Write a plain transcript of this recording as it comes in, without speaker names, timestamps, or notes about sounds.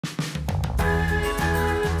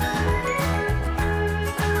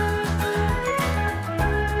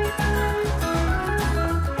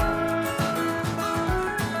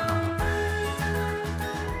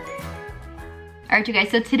Alright you guys,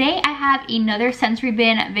 so today I have another sensory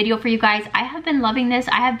bin video for you guys. I have been loving this.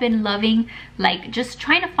 I have been loving like just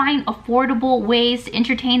trying to find affordable ways to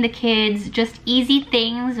entertain the kids, just easy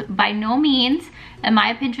things. By no means am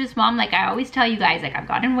I a Pinterest mom. Like I always tell you guys, like I've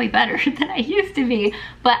gotten way better than I used to be,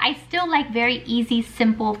 but I still like very easy,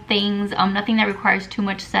 simple things, nothing that requires too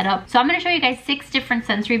much setup. So I'm going to show you guys 6 different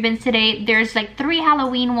sensory bins today. There's like 3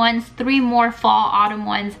 Halloween ones, 3 more fall, autumn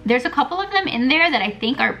ones. There's a couple of them in there that I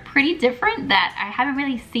think are pretty different that I haven't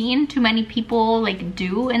really seen too many people like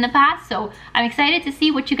do in the past. So I'm excited to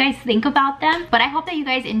see what you guys think about them. But I hope that you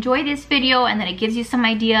guys enjoy this video and that it gives you some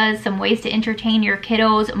ideas, some ways to entertain your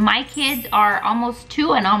kiddos. My kids are almost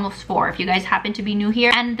 2 and almost 4 if you guys happen to be new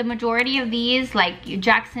here. And the majority of these, like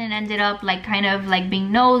Jackson ended up like kind of like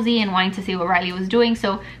being nosy and wanting to see what Riley was doing.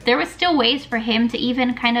 So there was still ways for him to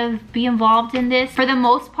even kind of be involved in this. For the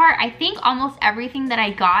most part, I think almost everything that I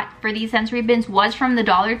got for these sensory bins was from the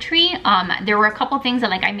Dollar Tree. There were a couple things that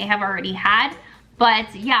like I may have already had,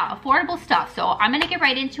 but yeah, affordable stuff. So I'm gonna get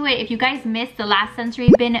right into it. If you guys missed the last sensory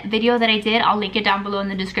bin video that I did, I'll link it down below in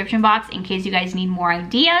the description box in case you guys need more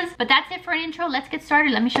ideas. But that's it for an intro. Let's get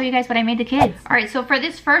started. Let me show you guys what I made the kids. All right, so for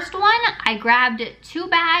this first one, I grabbed 2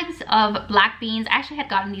 bags of black beans. I actually had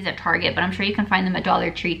gotten these at Target, but I'm sure you can find them at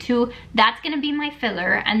Dollar Tree too. That's gonna be my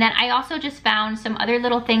filler. And then I also just found some other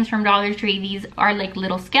little things from Dollar Tree. These are like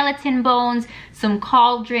little skeleton bones, some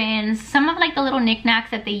cauldrons, some of like the little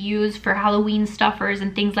knickknacks that they use for Halloween stuffers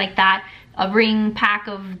and things like that. A ring pack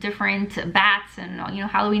of different bats and, you know,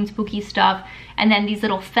 Halloween spooky stuff. And then these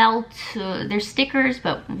little felt, they're stickers,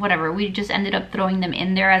 but whatever. We just ended up throwing them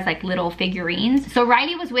in there as like little figurines. So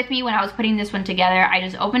Riley was with me when I was putting this one together. I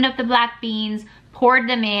just opened up the black beans, poured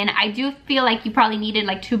them in. I do feel like you probably needed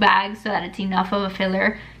like 2 bags so that it's enough of a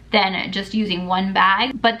filler than just using 1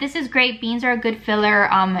 bag. But this is great. Beans are a good filler.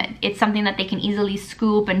 It's something that they can easily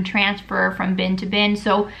scoop and transfer from bin to bin.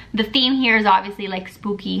 So the theme here is obviously like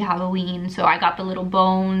spooky Halloween. So I got the little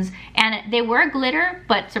bones and they were glitter,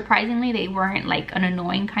 but surprisingly they weren't like an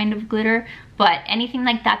annoying kind of glitter. But anything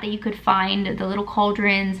like that that you could find, the little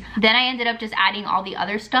cauldrons. Then I ended up just adding all the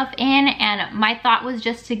other stuff in, and my thought was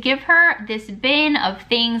just to give her this bin of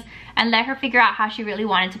things and let her figure out how she really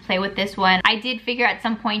wanted to play with this one. I did figure at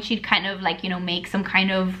some point she'd kind of like, you know, make some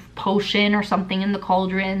kind of potion or something in the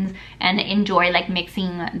cauldrons and enjoy like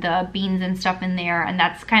mixing the beans and stuff in there, and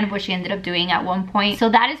that's kind of what she ended up doing at one point. So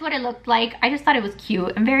that is what it looked like. I just thought it was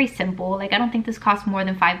cute and very simple. Like I don't think this cost more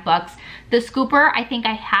than $5. The scooper I think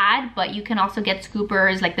I had, but you can also get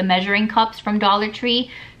scoopers like the measuring cups from Dollar Tree.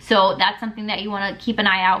 So that's something that you want to keep an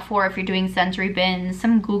eye out for if you're doing sensory bins.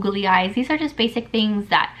 Some googly eyes. These are just basic things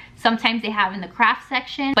that sometimes they have in the craft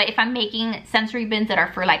section. But if I'm making sensory bins that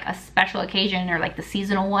are for like a special occasion or like the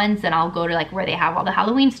seasonal ones, then I'll go to like where they have all the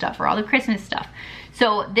Halloween stuff or all the Christmas stuff.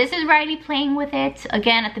 So this is Riley playing with it.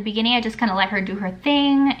 Again, at the beginning, I just kind of let her do her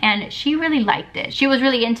thing and she really liked it. She was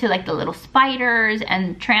really into like the little spiders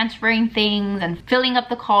and transferring things and filling up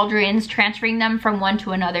the cauldrons, transferring them from one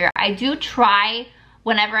to another. I do try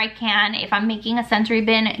whenever I can, if I'm making a sensory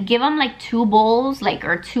bin, give them like 2 bowls, like,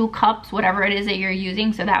 or 2 cups, whatever it is that you're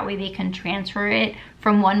using, so that way they can transfer it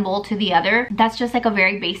from one bowl to the other. That's just like a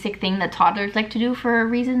very basic thing that toddlers like to do for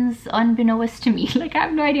reasons unbeknownst to me. Like I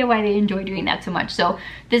have no idea why they enjoy doing that so much. So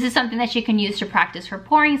this is something that she can use to practice her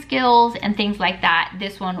pouring skills and things like that.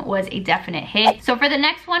 This one was a definite hit. So for the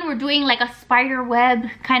next one, we're doing like a spider web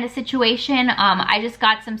kind of situation. I just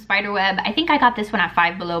got some spider web. I think I got this one at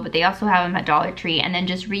Five Below, but they also have them at Dollar Tree. And then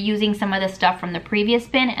just reusing some of the stuff from the previous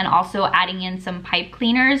bin and also adding in some pipe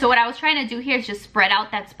cleaners. So what I was trying to do here is just spread out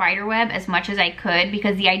that spider web as much as I could,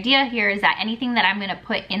 because the idea here is that anything that I'm gonna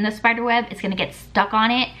put in the spider web is gonna get stuck on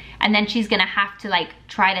it, and then she's gonna have to like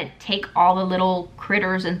try to take all the little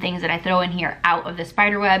critters and things that I throw in here out of the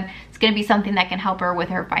spider web. It's gonna be something that can help her with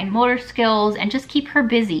her fine motor skills and just keep her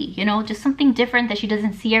busy, you know, just something different that she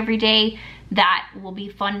doesn't see every day that will be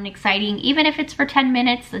fun and exciting. Even if it's for 10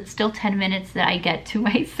 minutes, it's still 10 minutes that I get to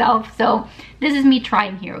myself. So this is me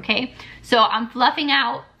trying here, okay? So I'm fluffing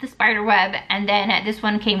out the spider web, and then this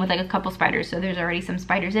one came with like a couple spiders, so there's already some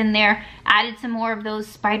spiders in there. Added some more of those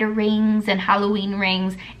spider rings and Halloween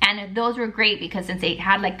rings, and those were great because since they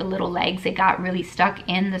had like the little legs, it got really stuck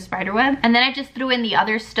in the spider web. And then I just threw in the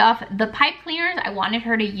other stuff. The pipe cleaners I wanted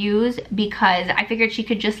her to use because I figured she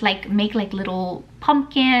could just like make like little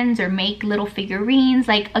pumpkins or make little figurines.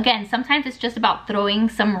 Like again, sometimes it's just about throwing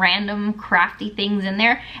some random crafty things in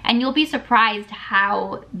there, and you'll be surprised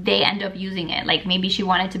how they end up up using it. Like maybe she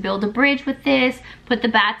wanted to build a bridge with this, put the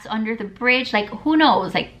bats under the bridge, like who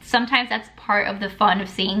knows? Like sometimes that's part of the fun of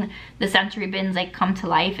seeing the sensory bins like come to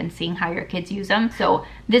life and seeing how your kids use them. So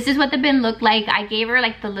this is what the bin looked like. I gave her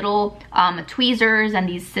like the little tweezers and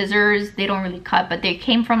these scissors. They don't really cut, but they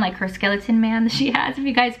came from like her skeleton man that she has. If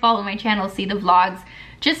you guys follow my channel, see the vlogs.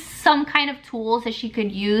 Just some kind of tools that she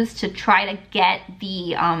could use to try to get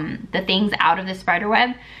the things out of the spider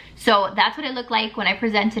web. So that's what it looked like when I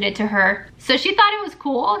presented it to her. So she thought it was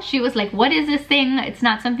cool. She was like, what is this thing? It's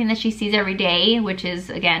not something that she sees every day, which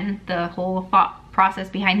is, again, the whole thought process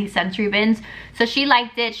behind these sensory bins. So she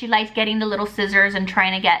liked it. She liked getting the little scissors and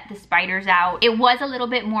trying to get the spiders out. It was a little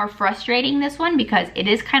bit more frustrating, this one, because it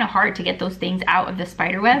is kind of hard to get those things out of the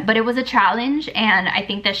spider web, but it was a challenge and I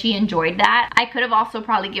think that she enjoyed that. I could have also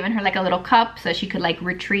probably given her like a little cup so she could like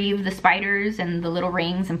retrieve the spiders and the little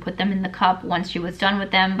rings and put them in the cup once she was done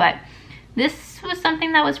with them, but this was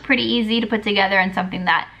something that was pretty easy to put together and something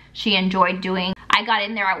that she enjoyed doing. I got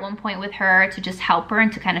in there at one point with her to just help her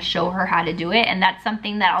and to kind of show her how to do it, and that's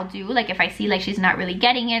something that I'll do. Like if I see like she's not really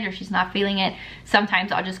getting it or she's not feeling it,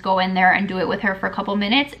 sometimes I'll just go in there and do it with her for a couple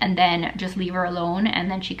minutes and then just leave her alone,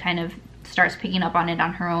 and then she kind of starts picking up on it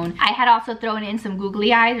on her own. I had also thrown in some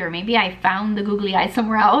googly eyes, or maybe I found the googly eyes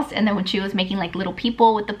somewhere else, and then when she was making like little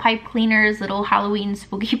people with the pipe cleaners, little Halloween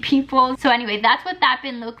spooky people. So anyway, that's what that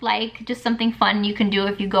bin looked like. Just something fun you can do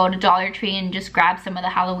if you go to Dollar Tree and just grab some of the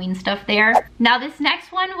Halloween stuff there. Now this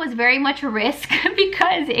next one was very much a risk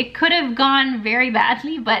because it could have gone very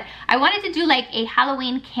badly, but I wanted to do like a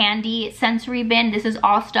Halloween candy sensory bin. This is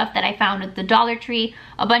all stuff that I found at the Dollar Tree,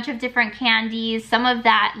 a bunch of different candies, some of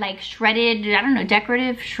that like shredded, I don't know,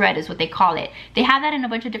 decorative shred is what they call it. They have that in a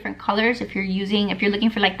bunch of different colors if you're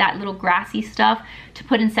looking for like that little grassy stuff to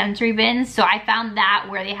put in sensory bins. So I found that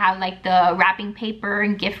where they have like the wrapping paper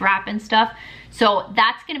and gift wrap and stuff. So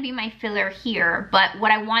that's gonna be my filler here. But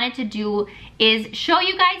what I wanted to do is show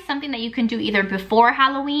you guys something that you can do either before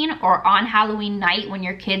Halloween or on Halloween night when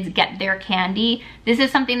your kids get their candy. This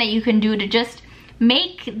is something that you can do to just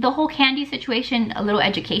make the whole candy situation a little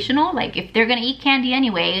educational. Like if they're gonna eat candy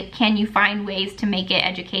anyway, can you find ways to make it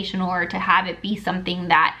educational or to have it be something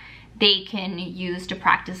that they can use to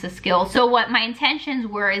practice a skill? So what my intentions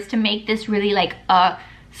were is to make this really like a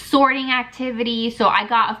sorting activity. So I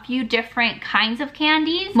got a few different kinds of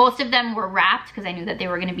candies. Most of them were wrapped because I knew that they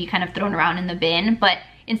were gonna be kind of thrown around in the bin, but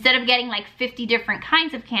instead of getting like 50 different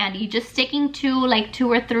kinds of candy, just sticking to like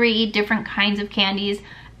 2 or 3 different kinds of candies.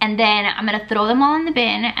 And then I'm gonna throw them all in the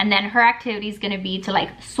bin, and then her activity is gonna be to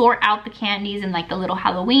like sort out the candies in like the little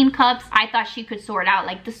Halloween cups. I thought she could sort out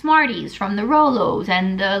like the Smarties from the Rolos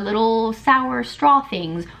and the little sour straw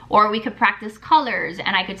things, or we could practice colors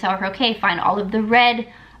and I could tell her, okay, find all of the red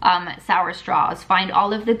sour straws, find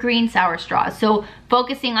all of the green sour straws. So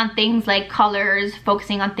focusing on things like colors,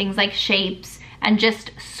 focusing on things like shapes, and just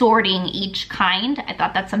sorting each kind. I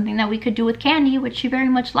thought that's something that we could do with candy, which she very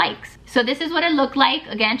much likes. So this is what it looked like.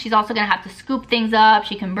 Again, she's also gonna have to scoop things up.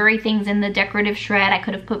 She can bury things in the decorative shred. I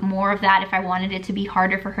could have put more of that if I wanted it to be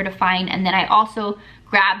harder for her to find. And then I also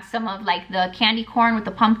grabbed some of like the candy corn with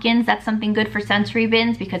the pumpkins. That's something good for sensory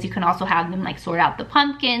bins because you can also have them like sort out the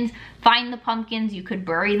pumpkins, find the pumpkins. You could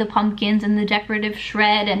bury the pumpkins in the decorative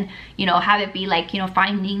shred and, you know, have it be like, you know,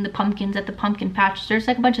 finding the pumpkins at the pumpkin patch. There's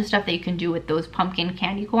like a bunch of stuff that you can do with those pumpkin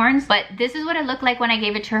candy corns. But this is what it looked like when I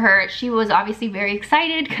gave it to her. She was obviously very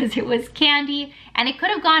excited because it was candy, and it could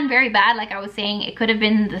have gone very bad. Like I was saying, it could have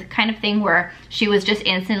been the kind of thing where she was just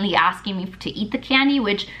instantly asking me to eat the candy,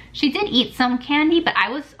 which she did eat some candy, but I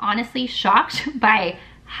was honestly shocked by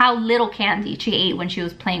how little candy she ate when she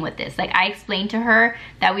was playing with this. Like I explained to her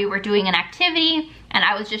that we were doing an activity and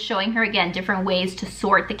I was just showing her again different ways to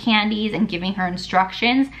sort the candies and giving her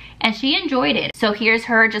instructions, and she enjoyed it. So here's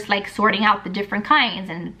her just like sorting out the different kinds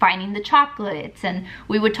and finding the chocolates, and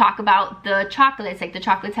we would talk about the chocolates. Like the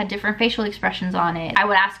chocolates had different facial expressions on it. I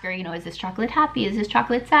would ask her, you know, is this chocolate happy? Is this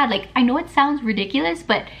chocolate sad? Like I know it sounds ridiculous,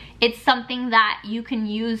 but it's something that you can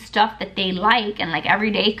use stuff that they like and like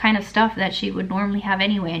everyday kind of stuff that she would normally have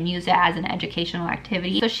anyway and use it as an educational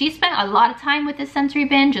activity. So she spent a lot of time with this sensory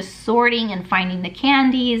bin just sorting and finding the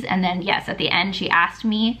candies, and then yes, at the end she asked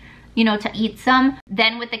me, you know, to eat some.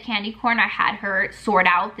 Then with the candy corn, I had her sort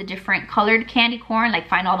out the different colored candy corn, like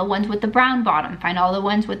find all the ones with the brown bottom, find all the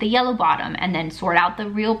ones with the yellow bottom, and then sort out the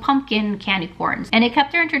real pumpkin candy corns. And it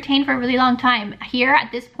kept her entertained for a really long time. Here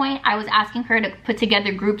at this point, I was asking her to put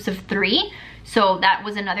together groups of 3. So that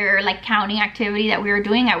was another like counting activity that we were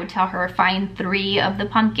doing. I would tell her find 3 of the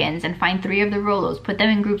pumpkins and find 3 of the Rolos, put them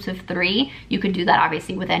in groups of 3. You could do that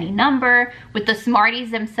obviously with any number. With the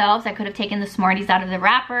Smarties themselves, I could have taken the Smarties out of the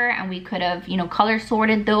wrapper and we could have, you know, color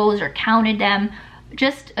sorted those or counted them.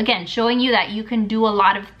 Just again showing you that you can do a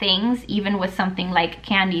lot of things even with something like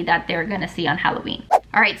candy that they're gonna see on Halloween.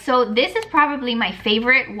 All right, so this is probably my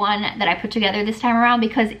favorite one that I put together this time around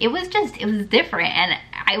because it was different, and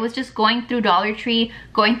I was just going through Dollar Tree,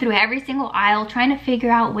 going through every single aisle, trying to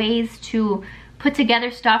figure out ways to put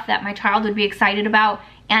together stuff that my child would be excited about,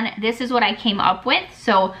 and this is what I came up with.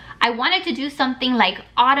 So I wanted to do something like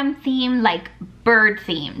autumn themed, like bird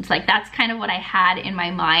themed. Like that's kind of what I had in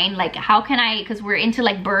my mind. Like how can I, because we're into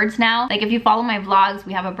like birds now. Like if you follow my vlogs,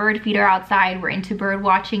 we have a bird feeder outside. We're into bird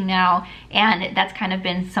watching now. And that's kind of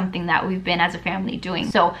been something that we've been as a family doing.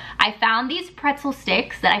 So I found these pretzel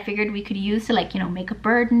sticks that I figured we could use to like, you know, make a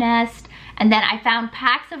bird nest. And then I found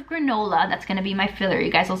packs of granola. That's gonna be my filler.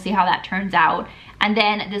 You guys will see how that turns out. And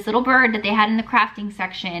then this little bird that they had in the crafting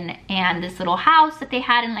section, and this little house that they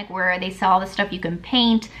had in like where they sell all the stuff you can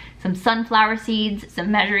paint, some sunflower seeds,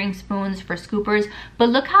 some measuring spoons for scoopers. But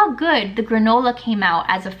look how good the granola came out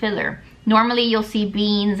as a filler. Normally you'll see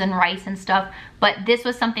beans and rice and stuff, but this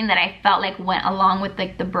was something that I felt like went along with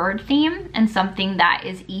like the bird theme and something that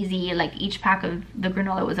is easy. Like each pack of the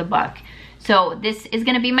granola was $1. So this is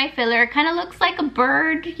gonna be my filler. It kind of looks like a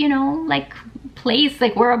bird, you know, like place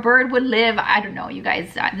like where a bird would live. I don't know, you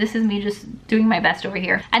guys, this is me just doing my best over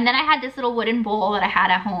here. And then I had this little wooden bowl that I had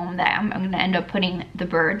at home that I'm gonna end up putting the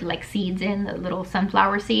bird like seeds in, the little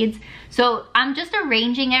sunflower seeds. So I'm just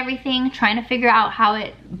arranging everything, trying to figure out how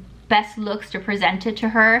it best looks to present it to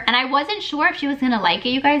her. And I wasn't sure if she was gonna like it,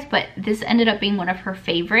 you guys, but this ended up being one of her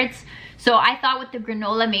favorites. So I thought with the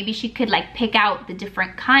granola, maybe she could like pick out the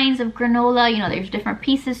different kinds of granola, you know, there's different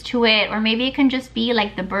pieces to it, or maybe it can just be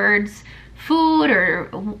like the bird's food,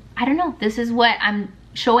 or I don't know. This is what I'm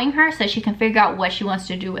showing her so she can figure out what she wants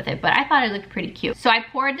to do with it, but I thought it looked pretty cute. So I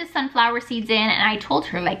poured the sunflower seeds in and I told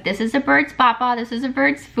her like, this is a bird's papa, this is a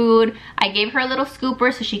bird's food. I gave her a little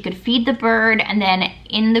scooper so she could feed the bird, and then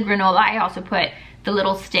in the granola I also put the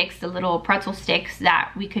little sticks, the little pretzel sticks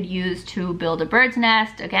that we could use to build a bird's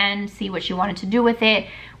nest. Again, see what she wanted to do with it.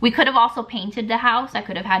 We could have also painted the house. I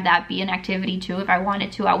could have had that be an activity too if I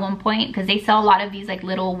wanted to at one point, because they sell a lot of these like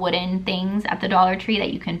little wooden things at the Dollar Tree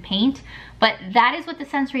that you can paint. But that is what the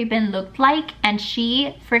sensory bin looked like, and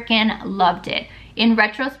she freaking loved it. In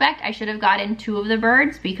retrospect, I should have gotten 2 of the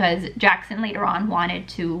birds because Jackson later on wanted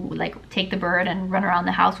to like take the bird and run around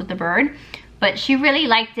the house with the bird. But she really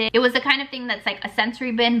liked it. It was the kind of thing that's like a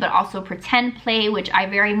sensory bin, but also pretend play, which I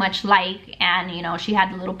very much like. And you know, she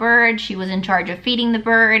had the little bird, she was in charge of feeding the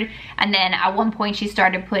bird. And then at one point she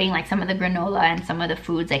started putting like some of the granola and some of the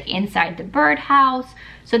foods like inside the bird house.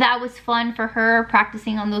 So that was fun for her,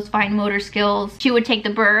 practicing on those fine motor skills. She would take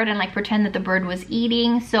the bird and like pretend that the bird was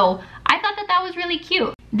eating. So I thought that that was really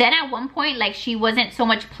cute. Then at one point, like she wasn't so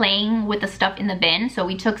much playing with the stuff in the bin, so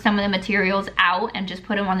we took some of the materials out and just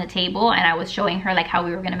put them on the table, and I was showing her like how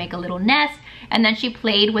we were gonna make a little nest. And then she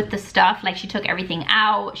played with the stuff, like she took everything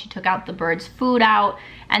out, she took out the bird's food out,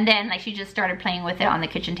 and then like she just started playing with it on the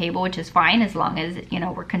kitchen table, which is fine as long as, you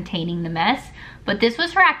know, we're containing the mess. But this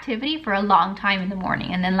was her activity for a long time in the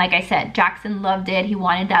morning. And then like I said, Jackson loved it. He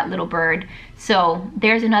wanted that little bird. So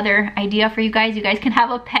there's another idea for you guys. You guys can have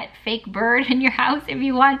a pet fake bird in your house if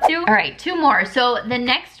you want to. All right, 2 more. So the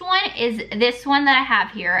next one is this one that I have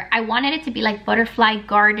here. I wanted it to be like butterfly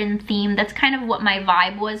garden themed. That's kind of what my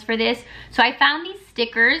vibe was for this. So I found these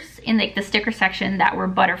stickers in like the sticker section that were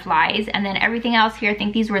butterflies, and then everything else here, I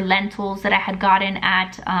think these were lentils that I had gotten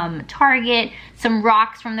at Target, some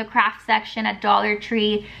rocks from the craft section at Dollar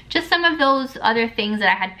Tree, just some of those other things that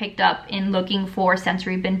I had picked up in looking for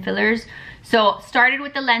sensory bin fillers. So started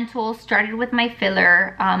with the lentils, started with my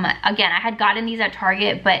filler. Again, I had gotten these at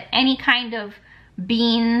Target, but any kind of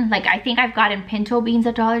bean, like I think I've gotten pinto beans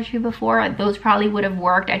at Dollar Tree before, those probably would have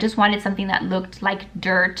worked. I just wanted something that looked like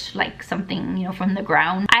dirt, like something, you know, from the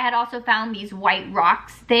ground. I had also found these white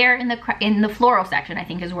rocks there in the floral section, I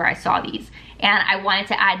think is where I saw these, and I wanted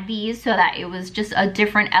to add these so that it was just a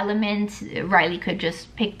different element. Riley could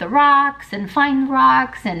just pick the rocks and find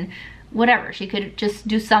rocks and whatever, she could just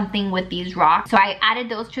do something with these rocks. So I added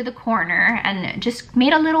those to the corner and just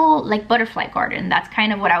made a little like butterfly garden. That's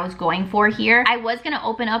kind of what I was going for here. I was gonna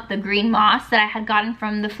open up the green moss that I had gotten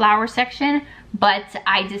from the flower section, but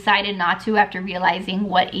I decided not to after realizing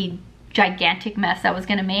what a gigantic mess I was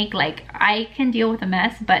gonna make. Like I can deal with a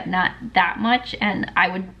mess, but not that much, and I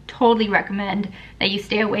would totally recommend that you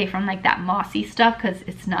stay away from like that mossy stuff because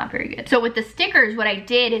it's not very good. So with the stickers, what I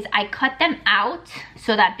did is I cut them out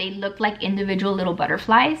so that they look like individual little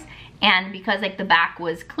butterflies. And because like the back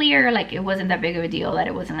was clear, like it wasn't that big of a deal that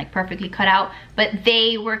it wasn't like perfectly cut out, but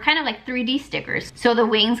they were kind of like 3D stickers. So the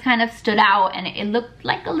wings kind of stood out and it looked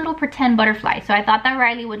like a little pretend butterfly. So I thought that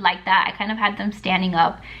Riley would like that. I kind of had them standing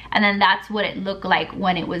up, and then that's what it looked like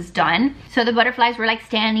when it was done. So the butterflies were like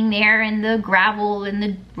standing there in the gravel and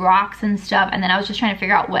the rocks and stuff. And then I was just trying to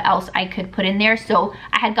figure out what else I could put in there. So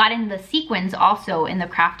I had gotten the sequins also in the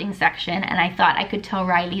crafting section, and I thought I could tell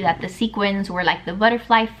Riley that the sequins were like the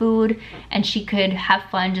butterfly food, and she could have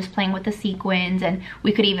fun just playing with the sequins, and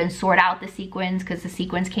we could even sort out the sequins because the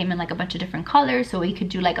sequins came in like a bunch of different colors, so we could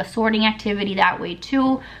do like a sorting activity that way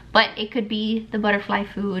too. But it could be the butterfly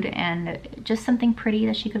food and just something pretty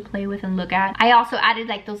that she could play with and look at. I also added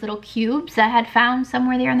like those little cubes that I had found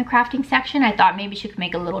somewhere there in the crafting section. I thought maybe she could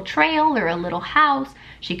make a little trail or a little house.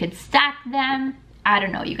 She could stack them. I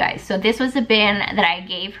don't know, you guys. So this was a bin that I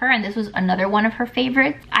gave her, and this was another one of her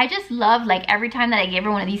favorites. I just love, like, every time that I gave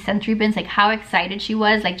her one of these sensory bins, like how excited she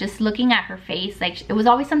was, like just looking at her face, like it was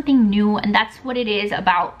always something new. And that's what it is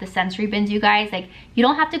about the sensory bins, you guys. Like, you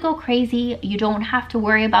don't have to go crazy. You don't have to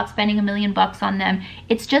worry about spending $1 million on them.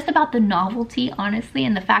 It's just about the novelty, honestly,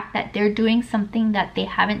 and the fact that they're doing something that they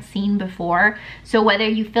haven't seen before. So whether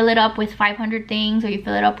you fill it up with 500 things or you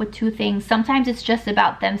fill it up with 2 things, sometimes it's just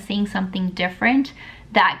about them seeing something different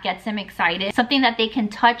that gets them excited, something that they can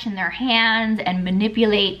touch in their hands and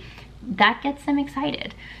manipulate. That gets them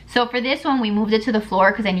excited. So for this one, we moved it to the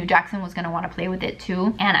floor because I knew Jackson was going to want to play with it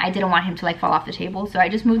too, and I didn't want him to like fall off the table, so I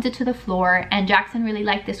just moved it to the floor. And Jackson really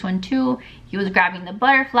liked this one too. He was grabbing the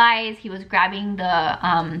butterflies, he was grabbing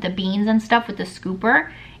the beans and stuff with the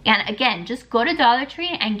scooper. And again, just go to Dollar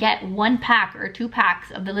Tree and get 1 pack or 2 packs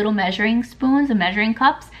of the little measuring spoons and measuring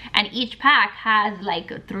cups, and each pack has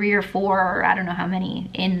like 3 or 4 or I don't know how many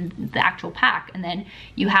in the actual pack, and then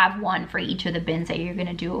you have one for each of the bins that you're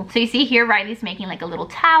gonna do. So you see here Riley's making like a little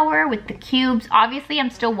tower with the cubes. Obviously I'm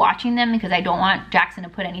still watching them because I don't want Jackson to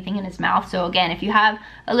put anything in his mouth. So again, if you have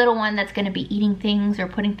a little one that's gonna be eating things or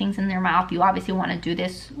putting things in their mouth, you obviously want to do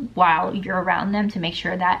this while you're around them to make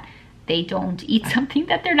sure that they don't eat something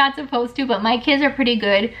that they're not supposed to. But my kids are pretty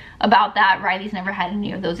good about that. Riley's never had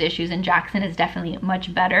any of those issues, and Jackson is definitely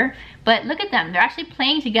much better. But look at them, they're actually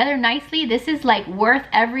playing together nicely. This is like worth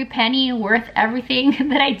every penny, worth everything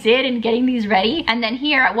that I did in getting these ready. And then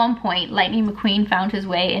here at one point, Lightning McQueen found his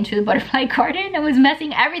way into the butterfly garden and was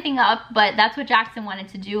messing everything up, but that's what Jackson wanted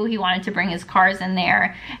to do. He wanted to bring his cars in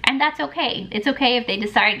there, and that's okay. It's okay if they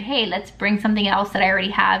decide, hey, let's bring something else that I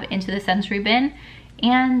already have into the sensory bin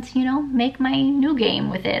and, you know, make my new game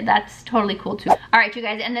with it. That's totally cool too. All right, you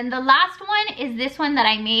guys, and then the last one is this one that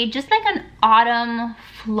I made, just like an autumn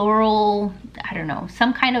floral, I don't know,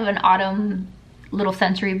 some kind of an autumn little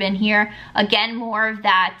sensory bin here. Again, more of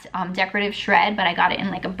that decorative shred, but I got it in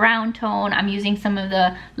like a brown tone. I'm using some of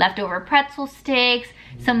the leftover pretzel sticks,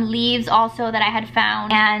 some leaves also that I had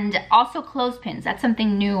found, and also clothespins. That's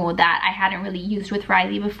something new that I hadn't really used with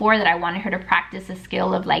Riley before, that I wanted her to practice a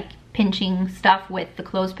skill of like pinching stuff with the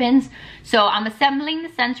clothespins. So I'm assembling the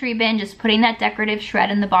sensory bin, just putting that decorative shred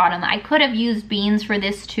in the bottom. I could have used beans for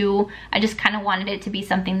this too. I just kind of wanted it to be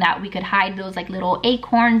something that we could hide those like little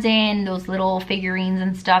acorns in, those little figurines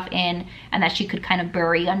and stuff in, and that she could kind of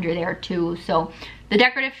bury under there too. So the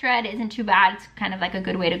decorative shred isn't too bad. It's kind of like a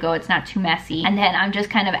good way to go. It's not too messy. And then I'm just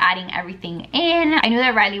kind of adding everything in. I knew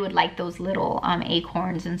that Riley would like those little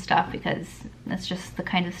acorns and stuff because that's just the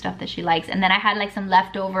kind of stuff that she likes. And then I had like some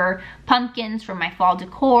leftover pumpkins from my fall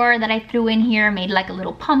decor that I threw in here, made like a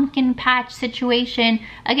little pumpkin patch situation.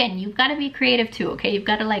 Again, you've got to be creative too, okay? You've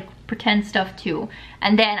got to like pretend stuff too.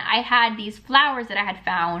 And then I had these flowers that I had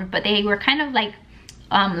found, but they were kind of like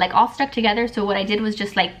all stuck together. So what I did was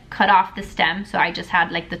just like cut off the stem. So I just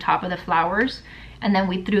had like the top of the flowers, and then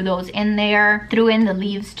we threw those in there, threw in the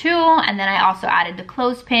leaves too, and then I also added the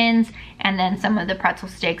clothespins and then some of the pretzel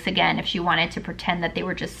sticks, again, if she wanted to pretend that they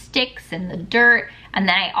were just sticks in the dirt. And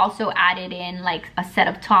then I also added in like a set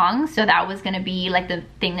of tongs, so that was gonna be like the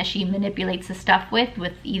thing that she manipulates the stuff with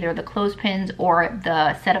either the clothespins or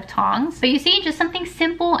the set of tongs. But you see, just something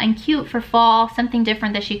simple and cute for fall, something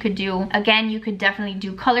different that she could do. Again, you could definitely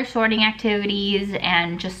do color sorting activities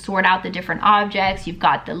and just sort out the different objects. You've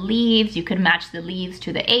got the leaves, you could match the leaves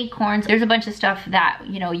to the acorns. There's a bunch of stuff that,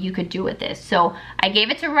 you know, you could do with this. So I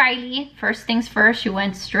gave it to Riley. First things first, she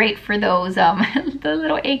went straight for those the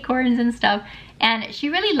little acorns and stuff. and she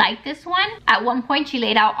really liked this one. At one point she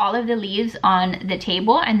laid out all of the leaves on the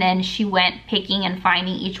table, and then she went picking and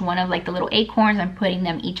finding each one of like the little acorns and putting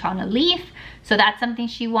them each on a leaf. So that's something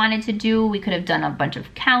she wanted to do. We could have done a bunch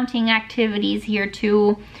of counting activities here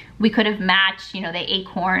too. We could have matched, you know, the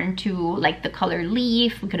acorn to like the color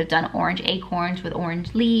leaf. We could have done orange acorns with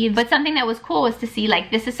orange leaves. But something that was cool was to see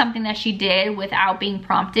like this is something that she did without being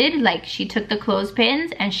prompted. Like she took the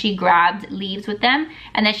clothespins and she grabbed leaves with them.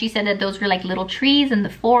 And then she said that those were like little trees in the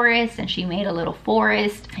forest, and she made a little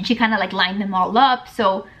forest and she kind of like lined them all up.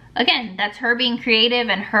 So again, that's her being creative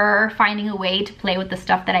and her finding a way to play with the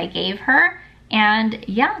stuff that I gave her. And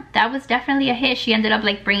yeah, that was definitely a hit. She ended up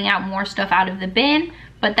like bringing out more stuff out of the bin,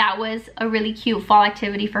 but that was a really cute fall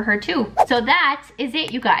activity for her too. So that is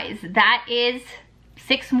it, you guys. That is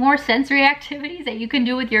 6 more sensory activities that you can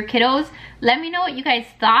do with your kiddos. Let me know what you guys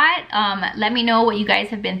thought. Let me know what you guys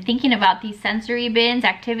have been thinking about these sensory bins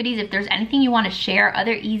activities. If there's anything you want to share,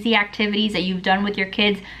 other easy activities that you've done with your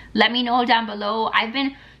kids, let me know down below. I've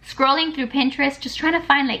been scrolling through Pinterest just trying to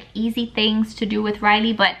find like easy things to do with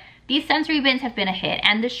Riley, but these sensory bins have been a hit.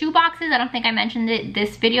 And the shoe boxes, I don't think I mentioned it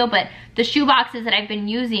this video, but the shoe boxes that I've been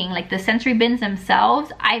using, like the sensory bins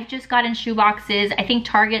themselves, I've just gotten shoe boxes. I think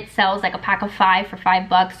Target sells like a pack of 5 for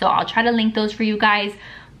 $5, so I'll try to link those for you guys.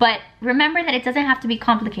 But remember that it doesn't have to be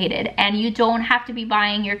complicated, and you don't have to be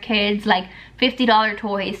buying your kids like $50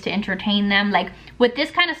 toys to entertain them. Like with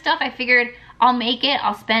this kind of stuff, I figured I'll make it.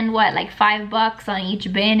 I'll spend what, like $5 on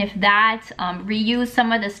each bin, if that. Reuse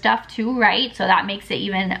some of the stuff too, right? So that makes it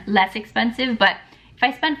even less expensive. But if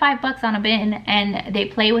I spend $5 on a bin and they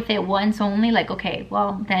play with it once only, like, okay,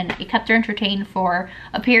 well then it kept her entertained for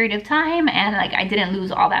a period of time, and like I didn't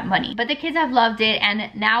lose all that money. But the kids have loved it,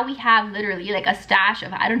 and now we have literally like a stash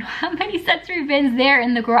of I don't know how many sensory bins there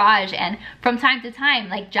in the garage. And from time to time,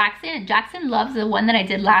 like Jackson loves the one that I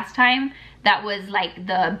did last time. That was like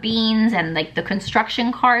the beans and like the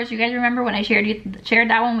construction cars. You guys remember when I shared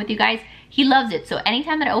that one with you guys? He loves it. So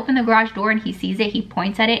anytime that I open the garage door and he sees it, he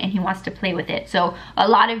points at it and he wants to play with it. So a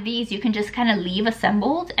lot of these you can just kind of leave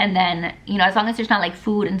assembled, and then, you know, as long as there's not like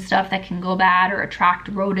food and stuff that can go bad or attract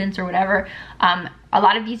rodents or whatever, a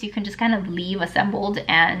lot of these you can just kind of leave assembled,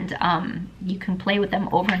 and you can play with them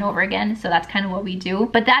over and over again. So that's kind of what we do.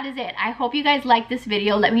 But that is it. I hope you guys like this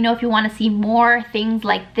video. Let me know if you want to see more things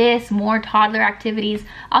like this, more toddler activities.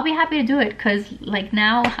 I'll be happy to do it, because like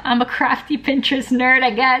now I'm a crafty Pinterest nerd,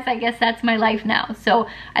 I guess that's my life now. So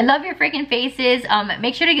I love your freaking faces.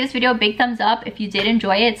 Make sure to give this video a big thumbs up if you did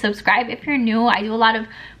enjoy it. Subscribe if you're new. I do a lot of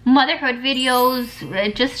motherhood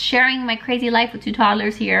videos, just sharing my crazy life with 2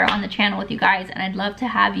 toddlers here on the channel with you guys, and I'd love to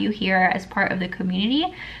have you here as part of the community.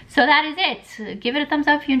 So that is it. Give it a thumbs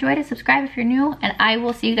up if you enjoyed it, subscribe if you're new, and I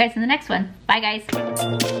will see you guys in the next one. Bye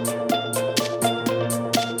guys.